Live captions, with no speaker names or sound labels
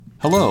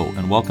Hello,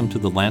 and welcome to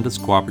the Landis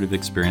Cooperative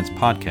Experience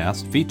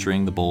podcast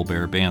featuring the Bull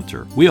Bear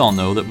Banter. We all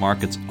know that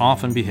markets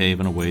often behave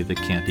in a way that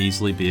can't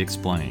easily be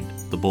explained.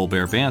 The Bull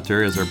Bear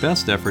Banter is our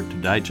best effort to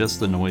digest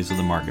the noise of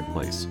the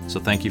marketplace. So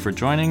thank you for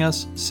joining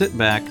us. Sit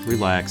back,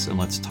 relax, and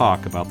let's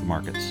talk about the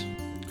markets.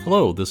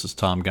 Hello, this is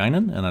Tom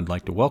Guinan, and I'd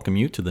like to welcome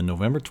you to the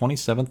November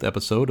 27th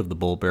episode of the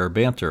Bull Bear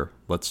Banter.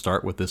 Let's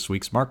start with this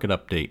week's market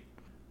update.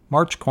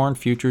 March corn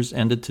futures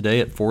ended today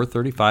at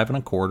 $4.35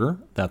 1/4.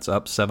 That's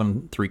up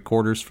 7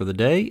 3/4 for the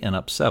day and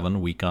up 7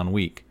 week on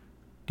week.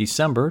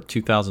 December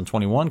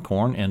 2021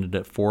 corn ended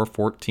at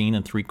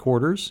 $4.14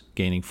 3/4,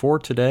 gaining 4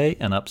 today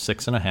and up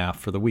 6 1/2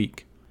 for the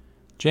week.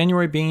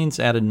 January beans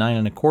added 9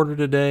 1/4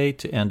 today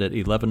to end at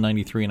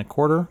 $11.93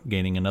 1/4,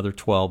 gaining another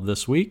 12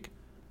 this week.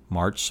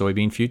 March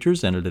soybean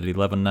futures ended at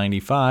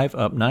 $11.95,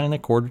 up 9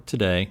 1/4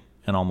 today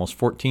and almost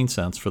 14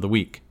 cents for the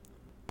week.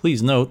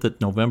 Please note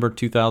that November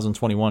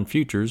 2021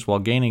 futures, while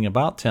gaining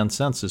about 10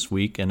 cents this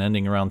week and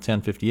ending around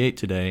 $10.58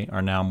 today,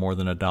 are now more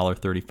than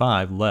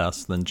 $1.35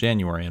 less than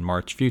January and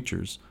March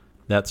futures.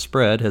 That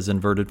spread has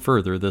inverted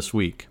further this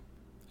week.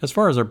 As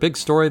far as our big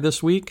story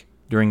this week,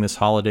 during this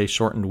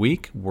holiday-shortened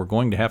week, we're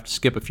going to have to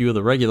skip a few of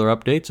the regular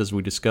updates as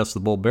we discuss the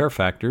bull-bear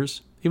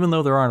factors. Even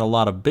though there aren't a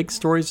lot of big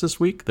stories this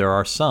week, there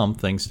are some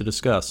things to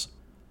discuss.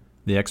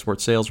 The export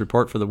sales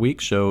report for the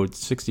week showed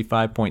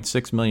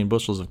 65.6 million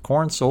bushels of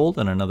corn sold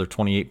and another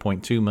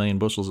 28.2 million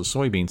bushels of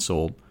soybeans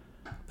sold.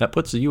 That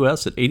puts the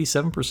U.S. at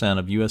 87%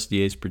 of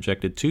USDA's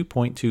projected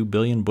 2.2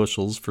 billion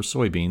bushels for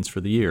soybeans for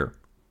the year.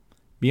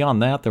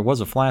 Beyond that, there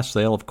was a flash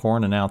sale of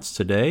corn announced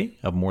today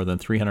of more than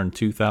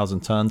 302,000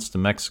 tons to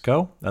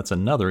Mexico. That's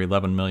another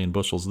 11 million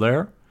bushels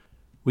there.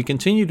 We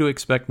continue to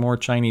expect more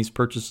Chinese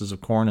purchases of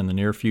corn in the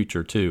near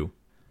future, too.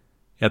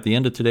 At the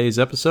end of today's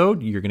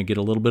episode, you're going to get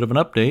a little bit of an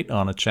update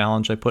on a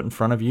challenge I put in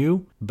front of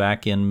you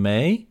back in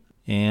May,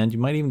 and you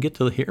might even get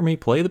to hear me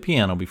play the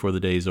piano before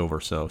the day's over,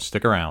 so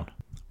stick around.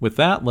 With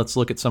that, let's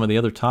look at some of the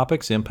other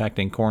topics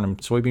impacting corn and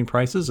soybean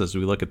prices as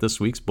we look at this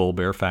week's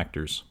bull-bear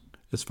factors.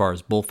 As far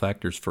as bull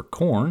factors for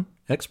corn,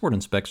 export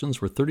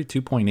inspections were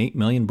 32.8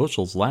 million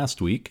bushels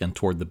last week and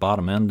toward the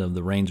bottom end of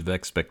the range of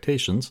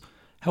expectations.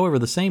 However,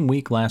 the same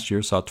week last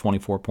year saw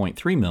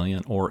 24.3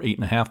 million or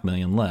 8.5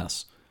 million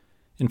less.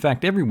 In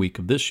fact, every week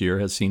of this year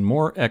has seen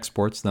more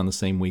exports than the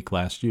same week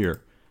last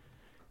year.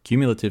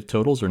 Cumulative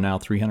totals are now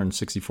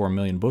 364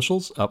 million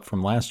bushels, up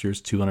from last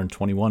year's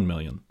 221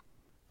 million.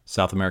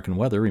 South American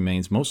weather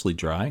remains mostly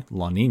dry.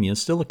 La Niña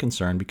is still a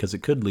concern because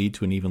it could lead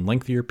to an even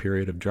lengthier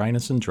period of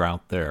dryness and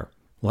drought there.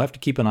 We'll have to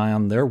keep an eye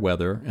on their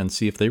weather and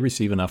see if they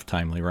receive enough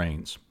timely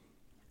rains.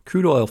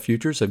 Crude oil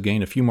futures have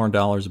gained a few more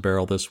dollars a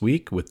barrel this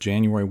week, with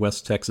January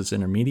West Texas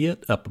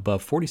Intermediate up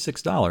above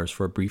 $46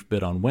 for a brief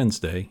bid on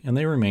Wednesday, and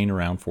they remain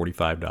around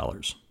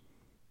 $45.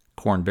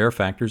 Corn bear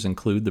factors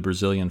include the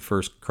Brazilian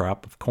first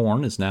crop of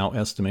corn is now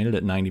estimated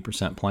at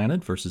 90%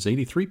 planted versus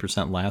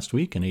 83% last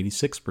week and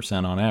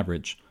 86% on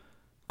average.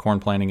 Corn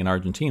planting in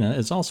Argentina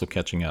is also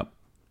catching up.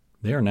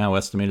 They are now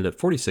estimated at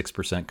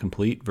 46%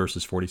 complete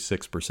versus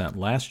 46%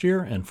 last year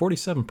and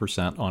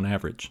 47% on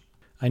average.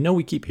 I know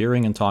we keep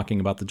hearing and talking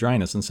about the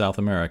dryness in South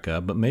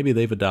America, but maybe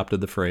they've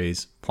adopted the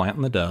phrase, plant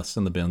in the dust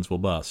and the bins will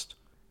bust.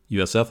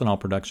 U.S. ethanol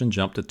production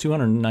jumped to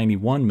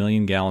 291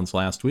 million gallons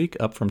last week,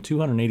 up from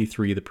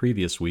 283 the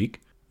previous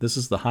week. This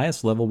is the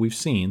highest level we've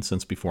seen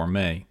since before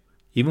May.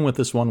 Even with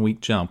this 1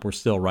 week jump, we're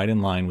still right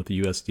in line with the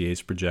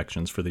USDA's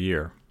projections for the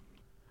year.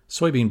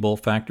 Soybean bull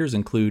factors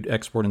include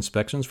export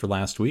inspections for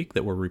last week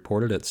that were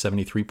reported at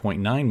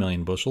 73.9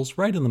 million bushels,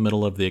 right in the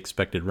middle of the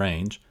expected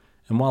range.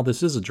 And while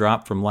this is a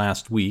drop from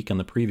last week and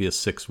the previous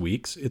 6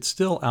 weeks, it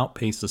still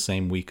outpaced the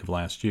same week of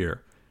last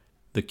year.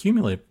 The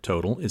cumulative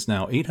total is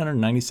now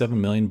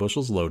 897 million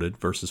bushels loaded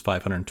versus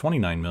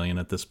 529 million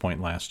at this point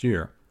last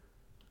year.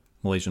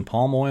 Malaysian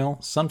palm oil,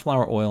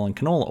 sunflower oil, and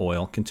canola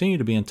oil continue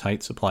to be in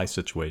tight supply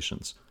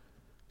situations.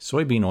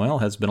 Soybean oil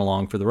has been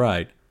along for the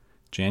ride.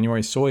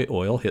 January soy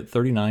oil hit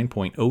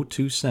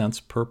 39.02 cents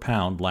per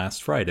pound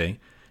last Friday,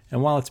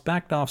 and while it's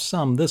backed off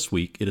some this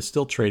week, it is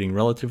still trading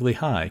relatively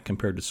high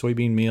compared to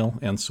soybean meal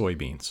and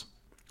soybeans.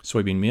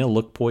 Soybean meal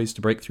looked poised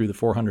to break through the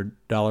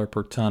 $400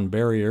 per ton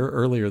barrier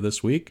earlier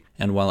this week,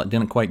 and while it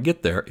didn't quite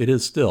get there, it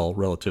is still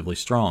relatively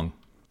strong.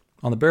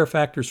 On the bear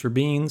factors for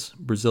beans,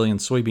 Brazilian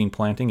soybean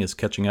planting is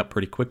catching up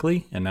pretty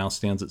quickly and now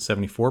stands at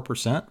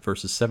 74%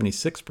 versus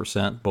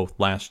 76% both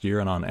last year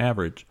and on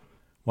average.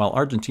 While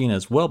Argentina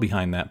is well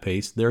behind that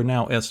pace, they're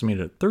now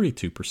estimated at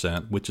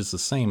 32%, which is the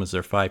same as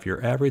their 5-year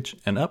average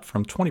and up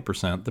from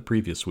 20% the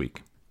previous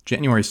week.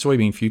 January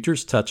soybean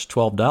futures touched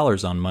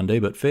 $12 on Monday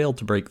but failed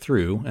to break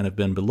through and have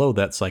been below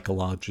that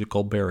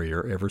psychological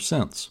barrier ever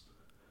since.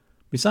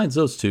 Besides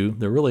those two,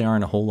 there really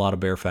aren't a whole lot of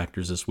bear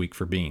factors this week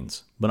for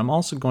beans, but I'm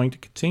also going to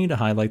continue to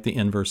highlight the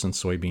inverse in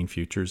soybean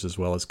futures as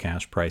well as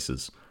cash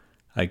prices.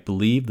 I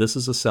believe this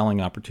is a selling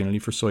opportunity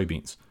for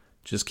soybeans.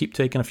 Just keep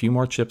taking a few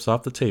more chips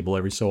off the table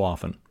every so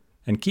often.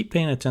 And keep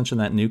paying attention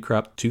to that new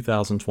crop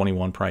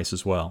 2021 price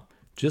as well.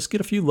 Just get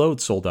a few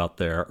loads sold out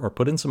there or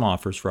put in some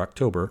offers for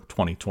October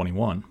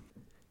 2021.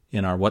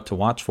 In our What to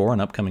Watch For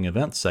and Upcoming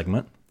Events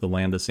segment, The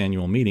Landis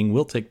annual meeting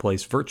will take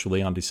place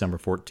virtually on December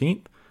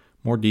 14th.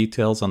 More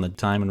details on the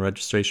time and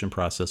registration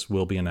process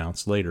will be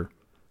announced later.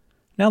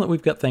 Now that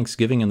we've got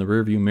Thanksgiving in the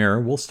rearview mirror,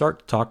 we'll start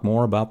to talk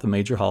more about the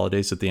major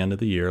holidays at the end of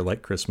the year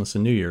like Christmas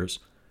and New Year's.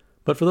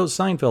 But for those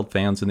Seinfeld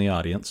fans in the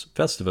audience,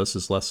 Festivus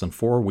is less than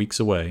 4 weeks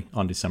away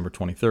on December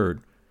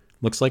 23rd.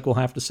 Looks like we'll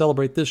have to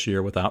celebrate this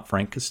year without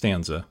Frank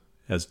Costanza,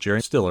 as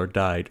Jerry Stiller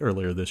died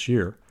earlier this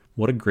year.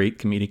 What a great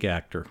comedic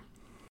actor.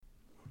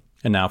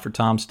 And now for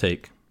Tom's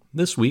Take.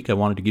 This week I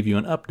wanted to give you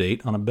an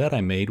update on a bet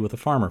I made with a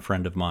farmer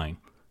friend of mine.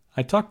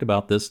 I talked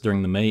about this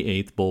during the May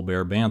 8th Bull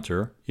Bear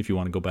Banter, if you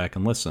want to go back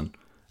and listen.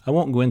 I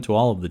won't go into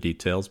all of the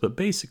details, but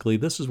basically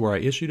this is where I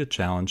issued a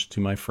challenge to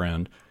my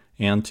friend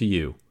and to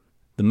you.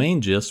 The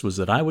main gist was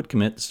that I would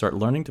commit to start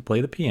learning to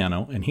play the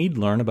piano, and he'd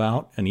learn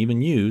about and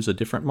even use a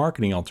different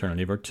marketing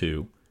alternative or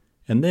two.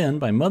 And then,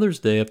 by Mother's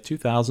Day of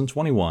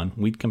 2021,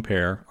 we'd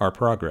compare our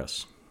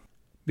progress.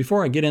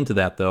 Before I get into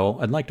that, though,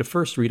 I'd like to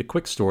first read a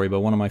quick story by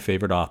one of my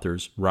favorite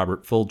authors,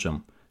 Robert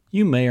Fulghum.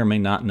 You may or may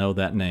not know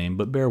that name,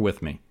 but bear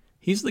with me.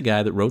 He's the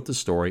guy that wrote the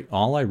story,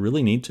 All I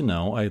Really Need to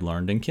Know I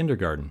Learned in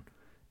Kindergarten.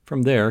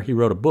 From there, he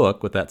wrote a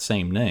book with that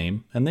same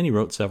name, and then he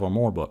wrote several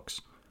more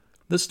books.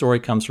 This story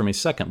comes from his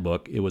second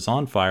book, It Was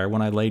on Fire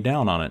When I Lay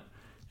Down on It,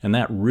 and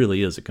that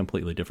really is a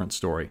completely different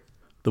story.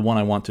 The one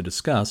I want to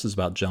discuss is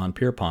about John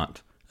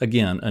Pierpont.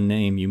 Again, a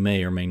name you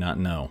may or may not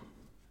know.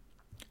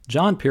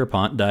 John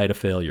Pierpont died a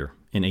failure.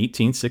 In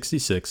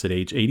 1866, at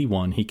age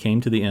 81, he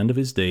came to the end of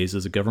his days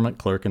as a government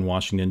clerk in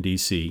Washington,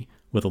 D.C.,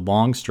 with a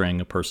long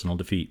string of personal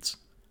defeats.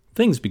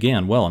 Things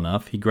began well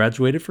enough. He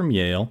graduated from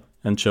Yale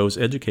and chose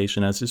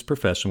education as his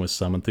profession with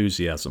some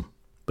enthusiasm.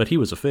 But he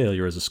was a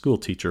failure as a school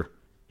teacher.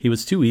 He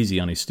was too easy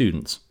on his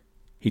students.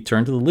 He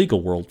turned to the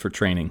legal world for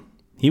training.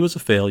 He was a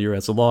failure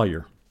as a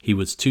lawyer. He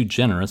was too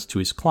generous to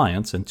his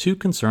clients and too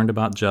concerned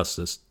about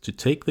justice to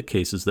take the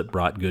cases that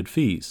brought good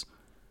fees.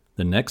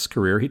 The next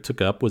career he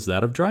took up was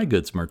that of dry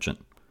goods merchant.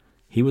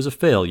 He was a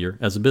failure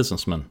as a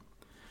businessman.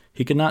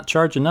 He could not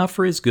charge enough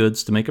for his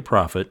goods to make a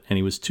profit, and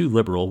he was too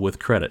liberal with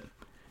credit.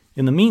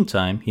 In the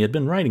meantime, he had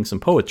been writing some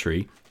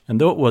poetry, and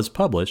though it was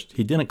published,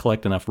 he didn't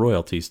collect enough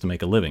royalties to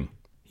make a living.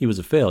 He was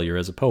a failure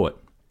as a poet.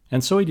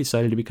 And so he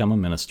decided to become a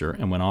minister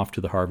and went off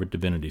to the Harvard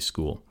Divinity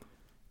School.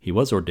 He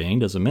was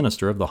ordained as a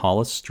minister of the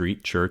Hollis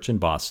Street Church in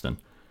Boston,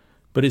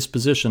 but his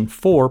position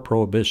for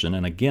prohibition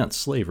and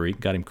against slavery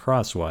got him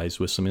crosswise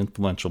with some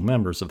influential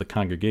members of the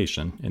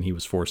congregation, and he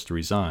was forced to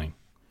resign.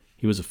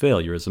 He was a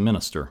failure as a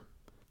minister.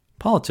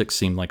 Politics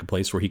seemed like a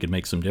place where he could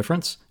make some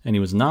difference, and he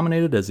was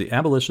nominated as the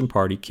Abolition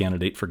Party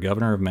candidate for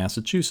governor of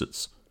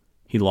Massachusetts.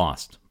 He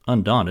lost.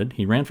 Undaunted,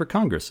 he ran for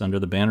Congress under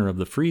the banner of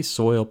the Free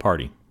Soil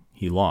Party.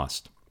 He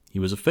lost. He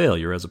was a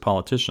failure as a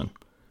politician.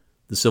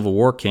 The Civil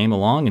War came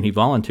along, and he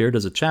volunteered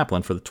as a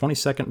chaplain for the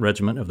 22nd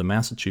Regiment of the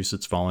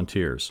Massachusetts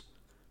Volunteers.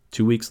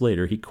 2 weeks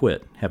later, he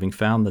quit, having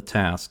found the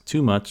task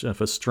too much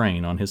of a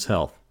strain on his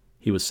health.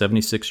 He was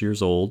 76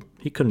 years old.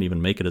 He couldn't even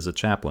make it as a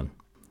chaplain.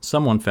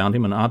 Someone found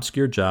him an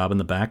obscure job in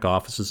the back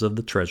offices of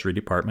the Treasury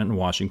Department in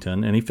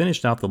Washington, and he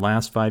finished out the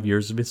last 5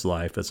 years of his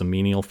life as a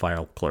menial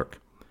file clerk.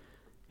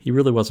 He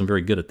really wasn't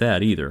very good at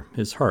that either.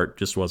 His heart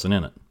just wasn't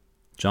in it.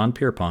 John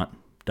Pierpont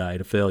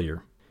died a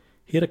failure.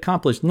 He had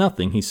accomplished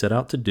nothing he set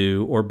out to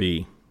do or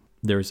be.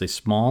 There is a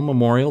small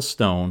memorial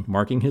stone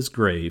marking his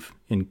grave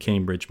in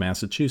Cambridge,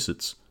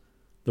 Massachusetts.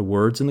 The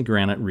words in the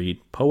granite read,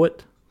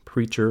 Poet,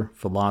 Preacher,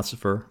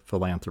 Philosopher,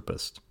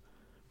 Philanthropist.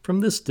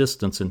 From this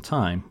distance in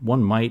time,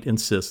 one might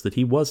insist that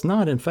he was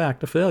not, in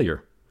fact, a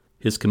failure.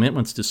 His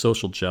commitments to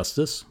social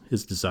justice,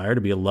 his desire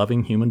to be a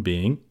loving human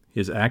being,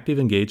 his active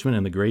engagement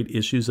in the great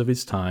issues of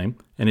his time,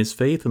 and his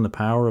faith in the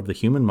power of the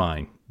human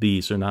mind,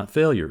 these are not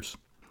failures.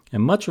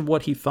 And much of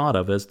what he thought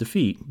of as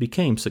defeat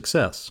became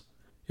success.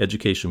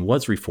 Education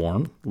was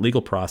reformed,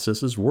 legal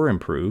processes were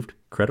improved,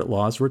 credit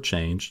laws were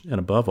changed, and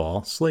above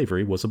all,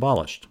 slavery was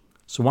abolished.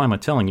 So why am I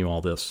telling you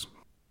all this?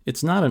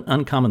 It's not an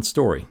uncommon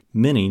story.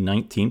 Many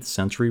 19th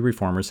century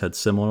reformers had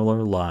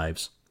similar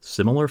lives,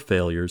 similar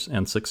failures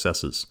and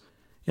successes.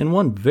 In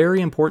one very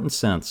important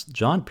sense,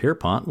 John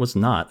Pierpont was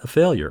not a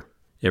failure.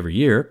 Every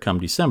year, come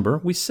December,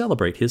 we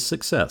celebrate his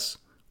success.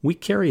 We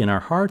carry in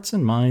our hearts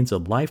and minds a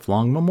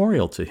lifelong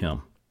memorial to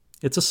him.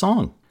 It's a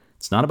song.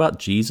 It's not about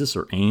Jesus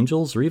or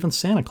angels or even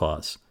Santa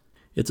Claus.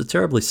 It's a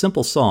terribly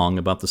simple song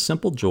about the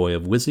simple joy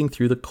of whizzing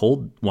through the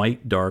cold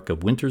white dark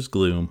of winter's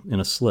gloom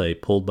in a sleigh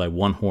pulled by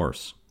one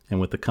horse,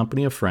 and with a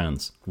company of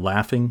friends,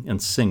 laughing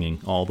and singing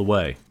all the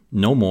way.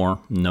 No more,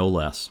 no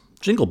less.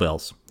 Jingle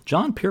Bells.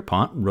 John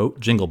Pierpont wrote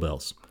Jingle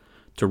Bells.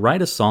 To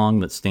write a song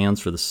that stands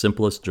for the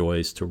simplest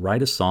joys, to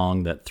write a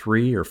song that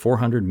 300 or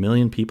 400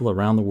 million people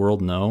around the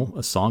world know,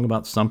 a song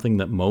about something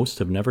that most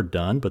have never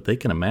done but they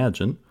can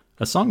imagine,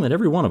 a song that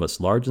every one of us,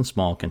 large and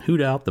small, can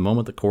hoot out the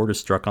moment the chord is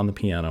struck on the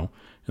piano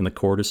and the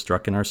chord is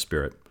struck in our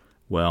spirit.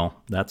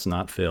 Well, that's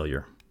not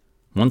failure.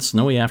 One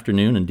snowy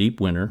afternoon in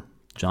deep winter,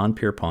 John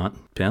Pierpont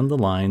penned the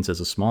lines as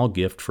a small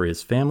gift for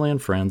his family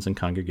and friends and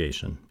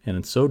congregation, and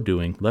in so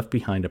doing left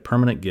behind a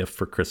permanent gift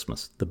for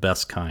Christmas, the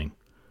best kind.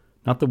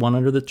 Not the one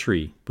under the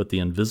tree, but the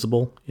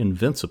invisible,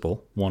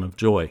 invincible one of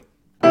joy.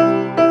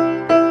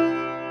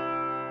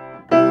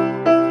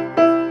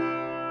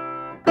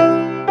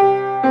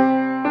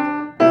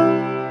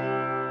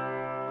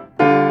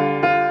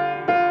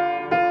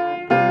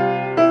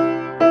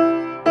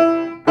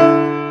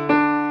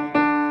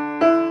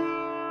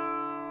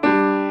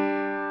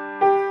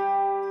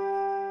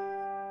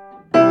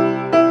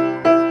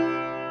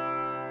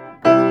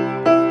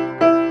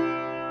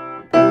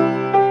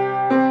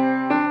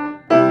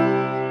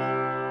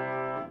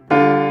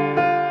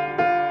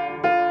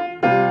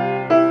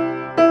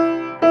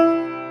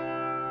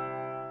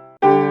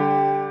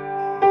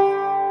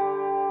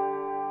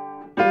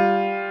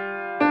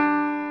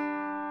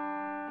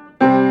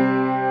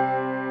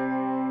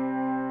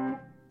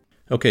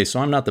 Okay, so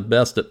I'm not the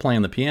best at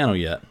playing the piano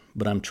yet,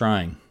 but I'm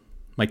trying.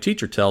 My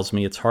teacher tells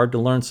me it's hard to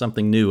learn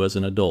something new as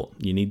an adult.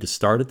 You need to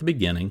start at the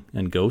beginning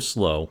and go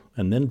slow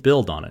and then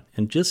build on it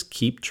and just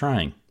keep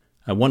trying.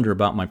 I wonder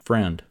about my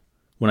friend.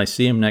 When I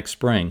see him next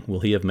spring,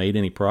 will he have made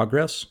any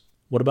progress?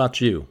 What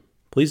about you?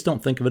 Please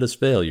don't think of it as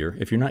failure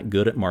if you're not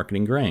good at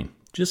marketing grain.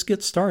 Just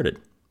get started.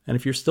 And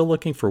if you're still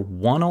looking for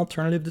one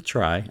alternative to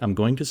try, I'm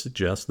going to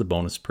suggest the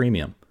bonus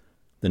premium.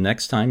 The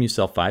next time you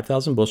sell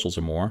 5,000 bushels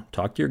or more,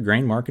 talk to your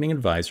grain marketing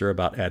advisor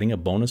about adding a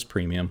bonus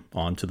premium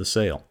onto the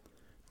sale.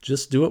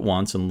 Just do it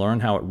once and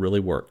learn how it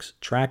really works.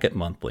 Track it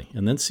monthly,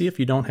 and then see if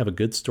you don't have a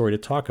good story to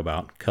talk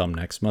about come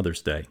next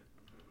Mother's Day.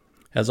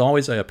 As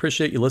always, I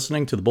appreciate you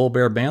listening to the Bull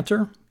Bear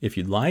Banter. If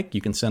you'd like, you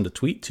can send a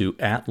tweet to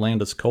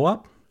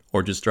 @LandisCoop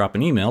or just drop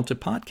an email to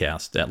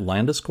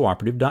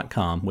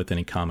podcast@landiscooperative.com with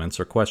any comments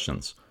or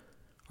questions.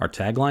 Our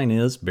tagline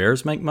is,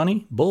 bears make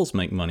money, bulls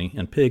make money,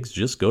 and pigs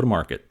just go to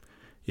market.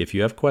 If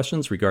you have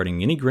questions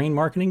regarding any grain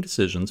marketing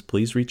decisions,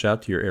 please reach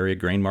out to your area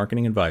grain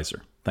marketing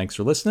advisor. Thanks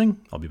for listening.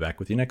 I'll be back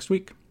with you next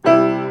week.